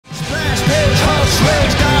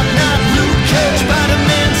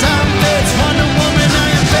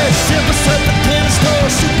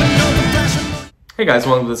Hey guys,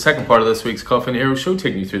 welcome to the second part of this week's Coffee and Hero Show,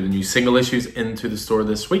 taking you through the new single issues into the store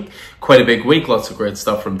this week. Quite a big week, lots of great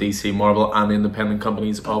stuff from DC, Marvel and independent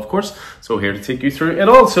companies, of course. So here to take you through it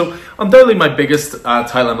all. So undoubtedly my biggest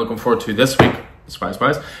title I'm looking forward to this week, surprise,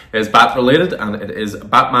 surprise, is Bat related, and it is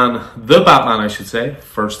Batman, the Batman I should say,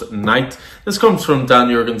 First Night. This comes from Dan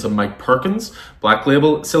Jurgens and Mike Perkins, Black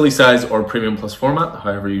Label, silly size or premium plus format,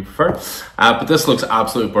 however you prefer. But this looks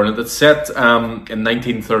absolutely brilliant. It's set in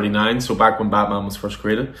 1939, so back when Batman was first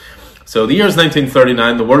created. So the year is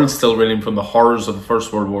 1939, the world's still reeling from the horrors of the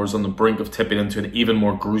First World War, on the brink of tipping into an even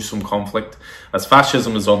more gruesome conflict, as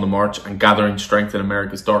fascism is on the march and gathering strength in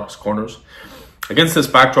America's darkest corners. Against this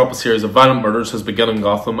backdrop, a series of violent murders has begun in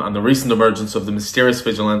Gotham, and the recent emergence of the mysterious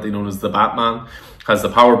vigilante known as the Batman has the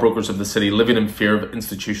power brokers of the city living in fear of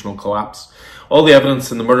institutional collapse. All the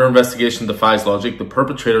evidence in the murder investigation defies logic. The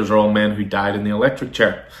perpetrators are all men who died in the electric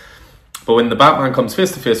chair. But when the Batman comes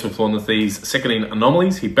face to face with one of these sickening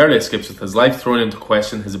anomalies, he barely escapes with his life, throwing into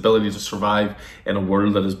question his ability to survive in a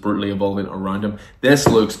world that is brutally evolving around him. This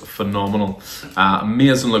looks phenomenal.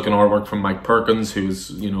 Amazing looking artwork from Mike Perkins,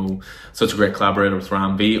 who's, such a great collaborator with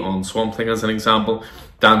Ram V on Swamp Thing as an example.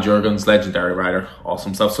 Dan Jurgens, legendary writer,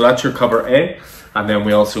 awesome stuff. So that's your cover A. And then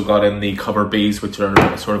we also got in the cover Bs, which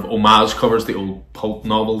are sort of homage covers, the old pulp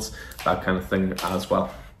novels, that kind of thing as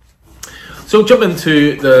well. So jump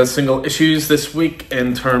into the single issues this week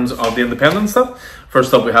in terms of the independent stuff.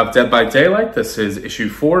 First up, we have Dead by Daylight. This is issue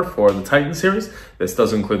 4 for the Titan series. This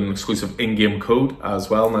does include an exclusive in-game code as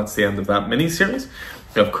well, and that's the end of that mini-series.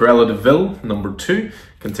 We have Cruella de Vil, number 2,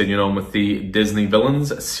 continuing on with the Disney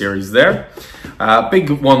Villains series there. Big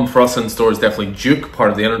one for us in store is definitely Duke,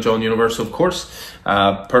 part of the Energon universe, of course.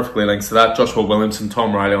 Perfectly links to that. Joshua Williamson,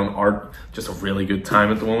 Tom Riley on art. Just a really good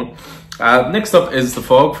time at the moment. Next up is The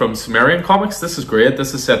Fog from Sumerian Comics. This is great.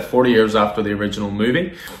 This is set 40 years after the original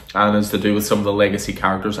movie and is to do with some of the legacy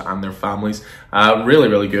characters and their families. Really,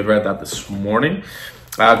 really good. Read that this morning.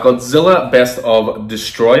 Godzilla Best of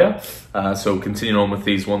Destroya. So continuing on with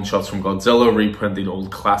these one-shots from Godzilla, reprinting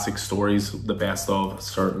old classic stories, the best of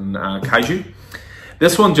certain kaiju.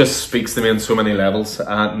 This one just speaks to me on so many levels.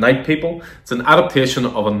 Night People. It's an adaptation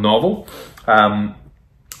of a novel.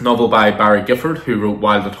 Novel by Barry Gifford, who wrote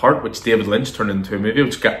Wild at Heart, which David Lynch turned into a movie,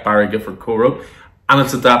 which Barry Gifford co-wrote. And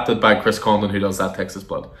it's adapted by Chris Condon, who does That Texas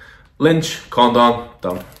Blood. Lynch, Condon,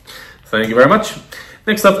 done. Thank you very much.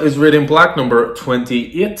 Next up is Radiant Black, number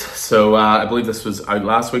 28. So I believe this was out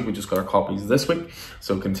last week. We just got our copies this week.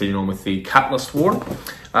 So continuing on with the Catalyst War.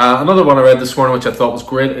 Another one I read this morning, which I thought was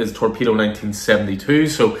great, is Torpedo 1972.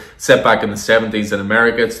 So set back in the 70s in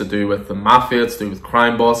America. It's to do with the mafia, it's to do with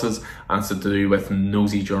crime bosses, and it's to do with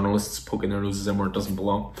nosy journalists poking their noses in where it doesn't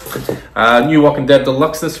belong. New Walking Dead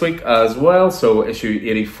Deluxe this week as well. So issue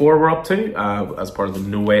 84 we're up to as part of the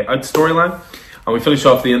No Way Out storyline. And we finish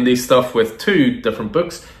off the indie stuff with 2 different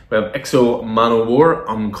books. We have Exo Manowar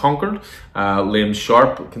Unconquered, Liam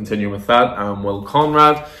Sharp, continuing with that, and Will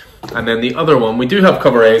Conrad. And then the other one, we do have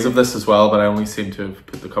cover A's of this as well, but I only seem to have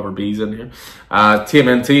put the cover B's in here.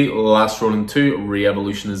 TMNT, Last Ronin 2,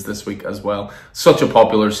 Re-Evolution is this week as well. Such a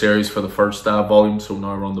popular series for the first volume, so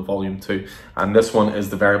now we're on to volume 2. And this one is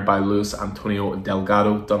the variant by Luis Antonio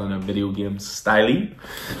Delgado, done in a video game style.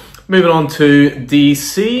 Moving on to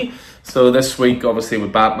DC. So this week, obviously,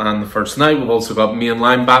 with Batman the First Night, we've also got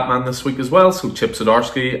mainline Batman this week as well. So Chip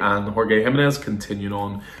Zdarsky and Jorge Jimenez continuing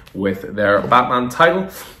on with their Batman title.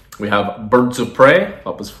 We have Birds of Prey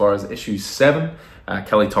up as far as issue 7.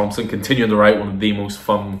 Kelly Thompson continuing to write one of the most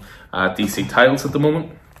fun DC titles at the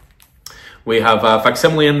moment. We have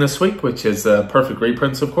Facsimile in this week, which is perfect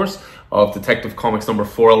reprints, of course, of Detective Comics number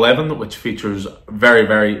 411, which features very,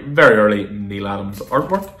 very, very early Neil Adams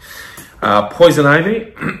artwork. Poison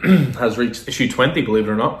Ivy has reached issue 20, believe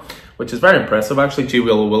it or not, which is very impressive. Actually, G.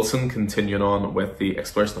 Willow Wilson continuing on with the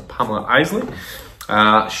exploration of Pamela Isley.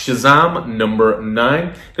 Shazam number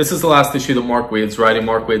 9. This is the last issue that Mark Waid's writing.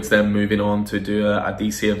 Mark Waid's then moving on to do a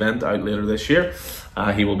DC event out later this year.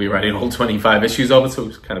 He will be writing all 25 issues of it, so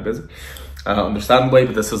he's kind of busy, understandably.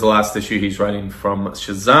 But this is the last issue he's writing from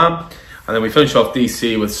Shazam. And then we finish off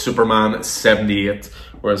DC with Superman 78.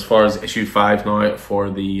 Where as far as issue 5 now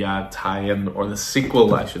for the tie-in, or the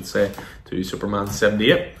sequel, I should say, to Superman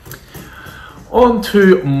 78. On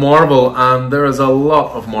to Marvel, and there is a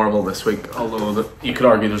lot of Marvel this week, although you could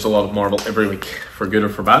argue there's a lot of Marvel every week, for good or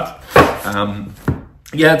for bad.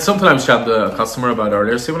 Yeah, it's something I was chatting to a customer about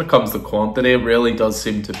earlier. See, when it comes to quantity, it really does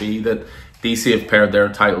seem to be that DC have pared their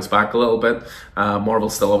titles back a little bit. Marvel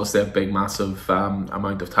still obviously a big, massive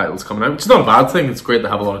amount of titles coming out, which is not a bad thing. It's great to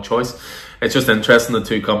have a lot of choice. It's just interesting the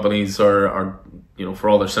 2 companies are for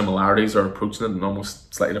all their similarities, are approaching it in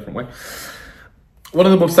almost slightly different way. One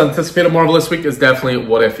of the most anticipated Marvel this week is definitely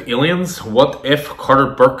What If Aliens. What if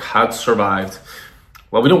Carter Burke had survived?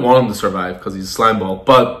 Well, we don't want him to survive because he's a slime ball,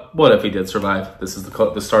 but what if he did survive? This is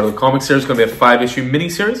the start of the comic series. It's going to be a 5-issue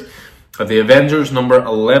miniseries of the Avengers, number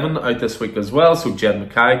 11, out this week as well. So Jed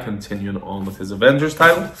MacKay continuing on with his Avengers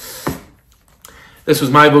title. This was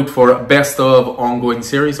my vote for Best of Ongoing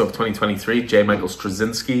Series of 2023, J. Michael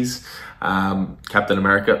Straczynski's Captain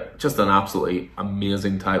America. Just an absolutely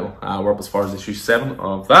amazing title. We're up as far as issue 7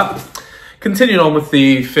 of that. Continuing on with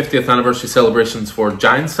the 50th anniversary celebrations for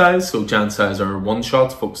Giant Size. So Giant Size are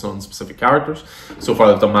one-shots focusing on specific characters. So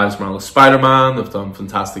far they've done Miles Morales Spider-Man, they've done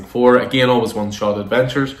Fantastic Four. Again, always one-shot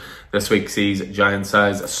adventures. This week sees Giant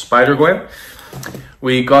Size Spider-Gwen.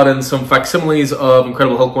 We got in some facsimiles of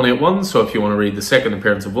Incredible Hulk 181. So if you want to read the second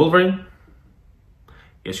appearance of Wolverine,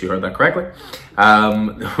 yes, you heard that correctly.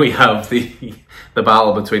 We have the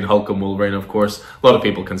battle between Hulk and Wolverine, of course. A lot of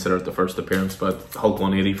people consider it the first appearance, but Hulk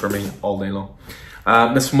 180 for me all day long.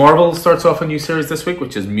 Miss Marvel starts off a new series this week,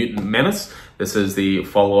 which is Mutant Menace. This is the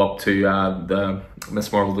follow-up to the Miss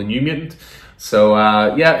Marvel, the New Mutant. So,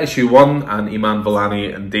 yeah, issue 1, and Iman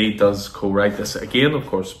Vellani indeed does co-write this again. Of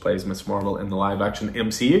course, plays Miss Marvel in the live-action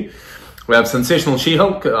MCU. We have Sensational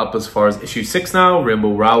She-Hulk up as far as issue 6 now.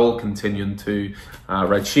 Rainbow Rowell continuing to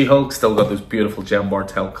write She-Hulk. Still got those beautiful Jen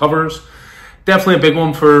Bartel covers. Definitely a big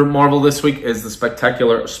one for Marvel this week is the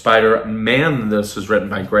Spectacular Spider-Man. This is written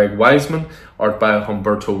by Greg Weisman, art by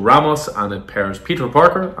Humberto Ramos, and it pairs Peter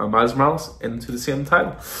Parker and Miles Morales into the same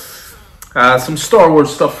title. Some Star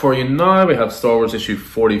Wars stuff for you now. We have Star Wars issue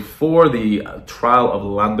 44, The Trial of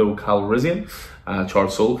Lando Calrissian.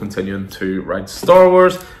 Charles Soule continuing to write Star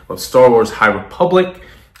Wars. We have Star Wars High Republic,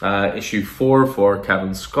 issue 4 for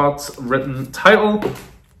Kevin Scott's written title.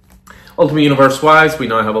 Ultimate Universe wise, we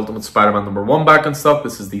now have Ultimate Spider-Man number 1 back and stuff.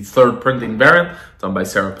 This is the 3rd printing variant done by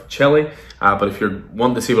Sarah Pichelli. But if you're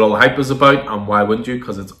wanting to see what all the hype is about, and why wouldn't you?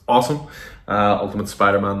 Because it's awesome. Ultimate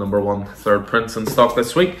Spider-Man number 1, 3rd prints in stock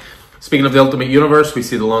this week. Speaking of the Ultimate Universe, we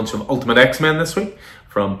see the launch of Ultimate X-Men this week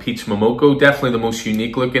from Peach Momoko. Definitely the most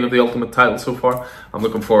unique looking of the Ultimate title so far. I'm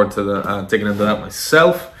looking forward to digging into that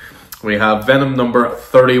myself. We have Venom number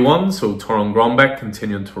 31, so Torun Grombeck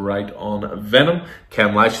continuing to write on Venom.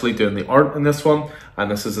 Ken Lashley doing the art in this one, and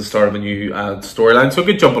this is the start of a new storyline. So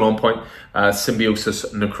good jumping on point.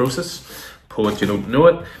 Symbiosis Necrosis, poet you don't know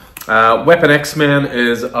it. Weapon X-Men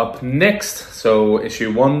is up next, so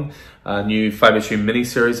issue 1, a new 5-issue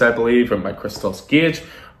miniseries, I believe, written by Christos Gage,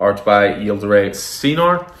 art by Yildiray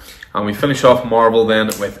Cinar. And we finish off Marvel then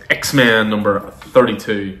with X-Men number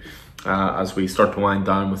 32. As we start to wind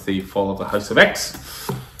down with the fall of the House of X.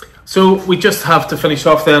 So we just have to finish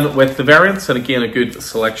off then with the variants, and again a good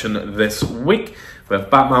selection this week. We have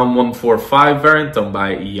Batman 145 variant done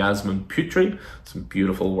by Yasmin Putri, some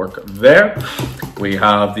beautiful work there. We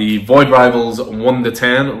have the Void Rivals 1 to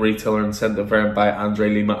 10 retailer incentive variant by Andre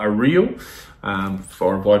Lima Arroyo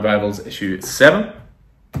for Void Rivals issue 7.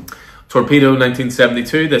 Torpedo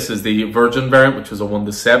 1972, this is the Virgin variant, which was a 1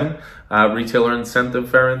 to 7 retailer incentive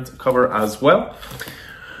variant cover as well.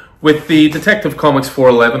 With the Detective Comics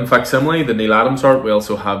 411 facsimile, the Neil Adams art, we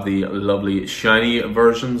also have the lovely shiny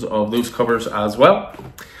versions of those covers as well.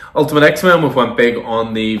 Ultimate X-Men, we've went big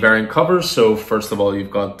on the variant covers. So first of all,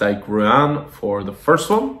 you've got Dyke Ruan for the first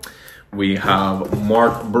one. We have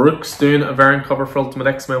Mark Brooks doing a variant cover for Ultimate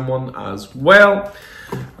X-Men 1 as well.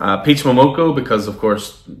 Peach Momoko, because of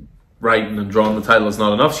course writing and drawing the title is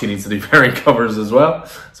not enough, she needs to do variant covers as well.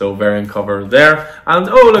 So variant cover there. And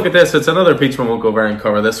oh, look at this, it's another Peach Momoko variant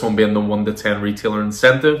cover, this one being the 1 to 10 retailer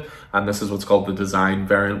incentive, and this is what's called the design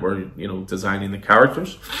variant, where, you know, designing the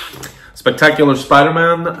characters. Spectacular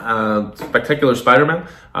Spider-Man,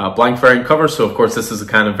 blank variant cover. So of course this is the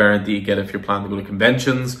kind of variant that you get if you're planning to go to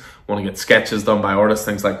conventions, want to get sketches done by artists,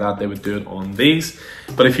 things like that, they would do it on these.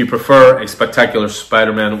 But if you prefer a Spectacular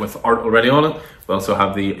Spider-Man with art already on it, we also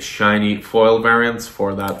have the shiny foil variants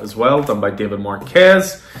for that as well, done by David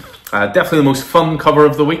Marquez. Definitely the most fun cover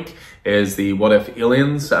of the week is the What If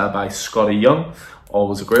Aliens by Scotty Young.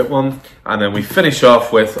 Always a great one. And then we finish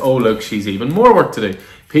off with, oh look, she's even more work to do.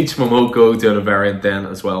 Peach Momoko doing a variant then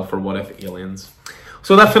as well for What If Aliens.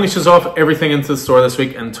 So that finishes off everything into the store this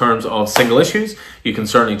week in terms of single issues. You can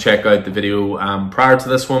certainly check out the video prior to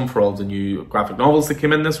this one for all the new graphic novels that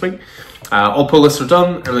came in this week. All pull lists are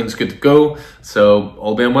done, everything's good to go. So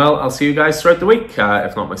all being well, I'll see you guys throughout the week.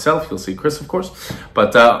 If not myself, you'll see Chris, of course.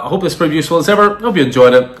 But I hope this proved useful as ever. Hope you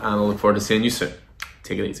enjoyed it, and I look forward to seeing you soon.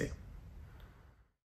 Take it easy.